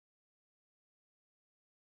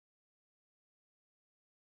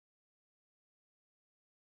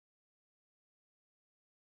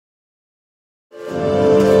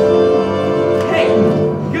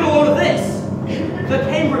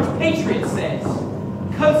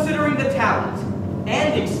this, considering the talent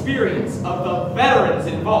and experience of the veterans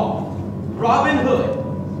involved, Robin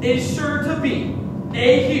Hood is sure to be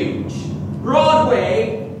a huge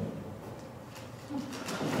Broadway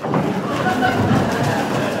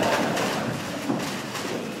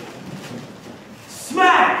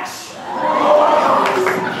smash!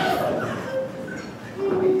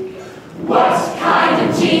 What kind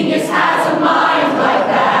of genius has a mind like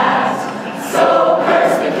that? So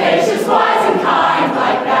perspicacious, wise and kind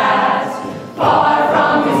like that. Far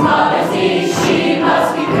from his mother's knees, she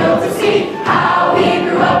must be thrilled to see how he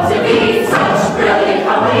grew up to be such brilliant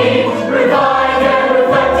company. Revive and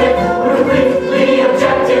revive.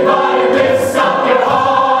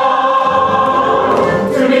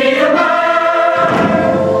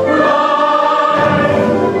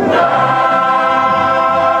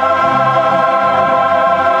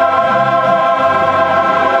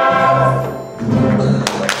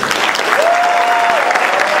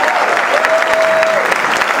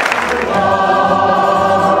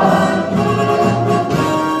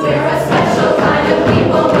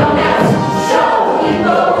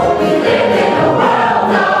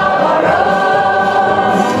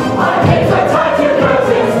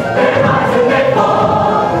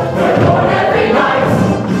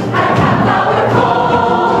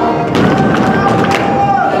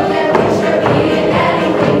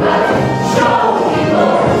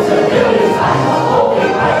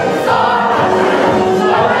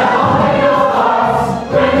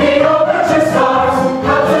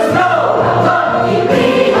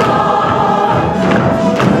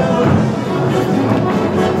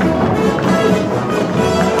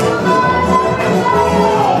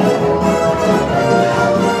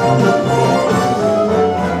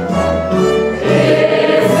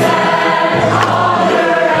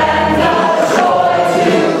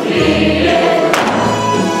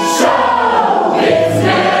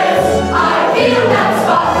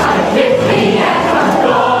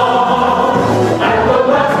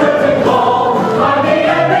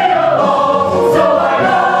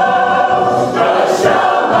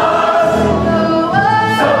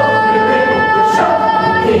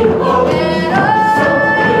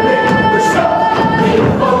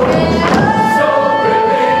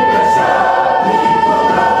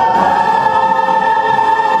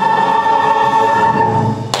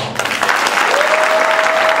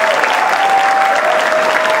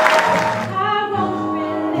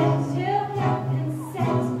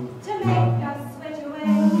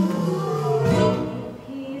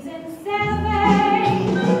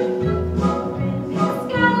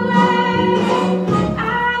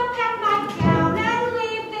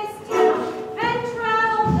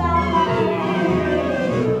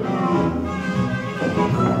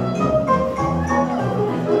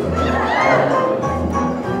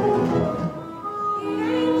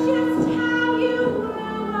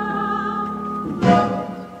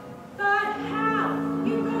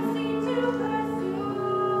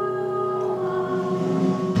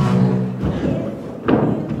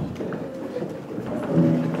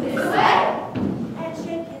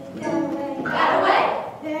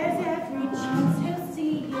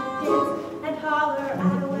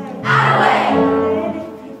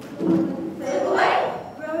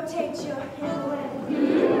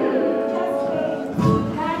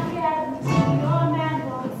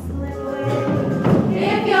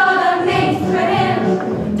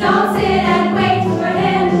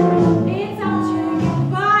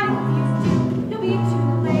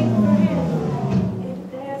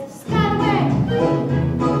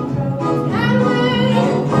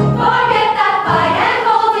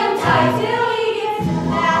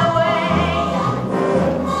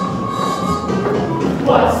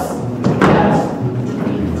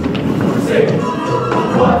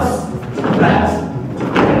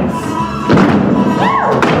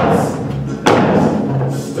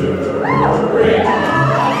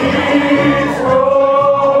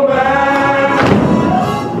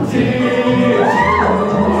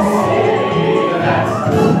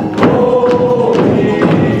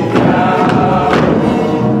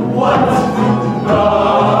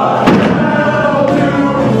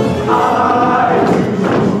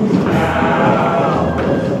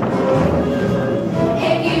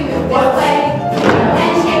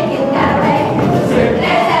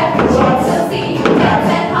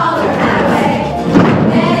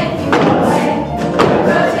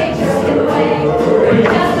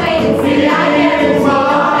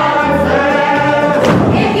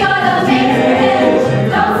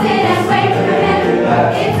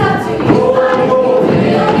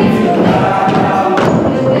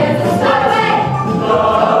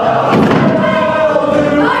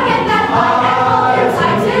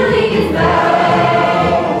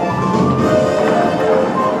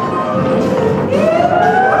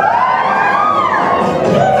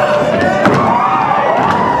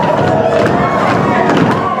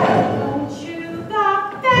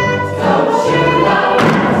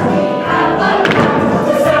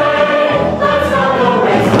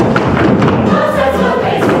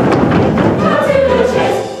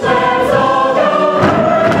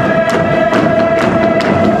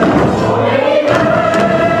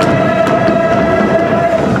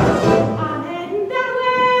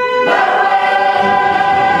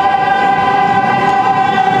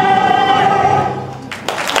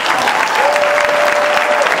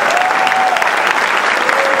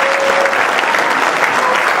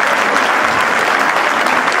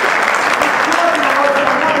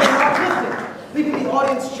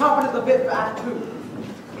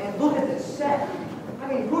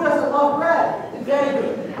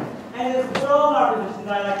 all in our positions,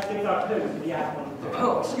 I like to fix our coats to the outcome.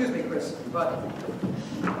 Oh, excuse me, Chris, but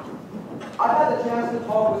I've had the chance to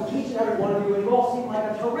talk with each and every one of you, and you all seem like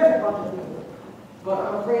a terrific bunch of people. But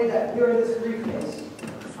I'm afraid that here in this briefcase,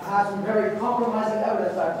 I have some very compromising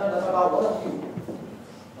evidence I've turned up about one of you.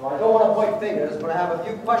 Now, I don't want to point fingers, but I have a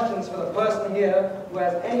few questions for the person here who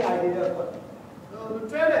has any idea of what...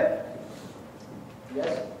 Lieutenant!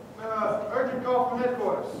 Yes? Urgent call from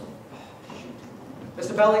headquarters.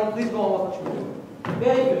 Mr. Belling, please go on with what you were doing.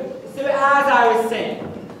 Very good. So as I was saying,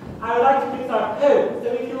 I would like to fix our coats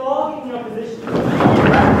so we can all get in your position.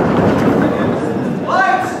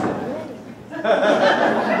 Lights!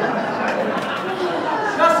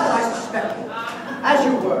 Just as I suspected, as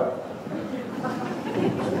you were.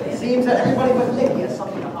 It seems that everybody but Nick has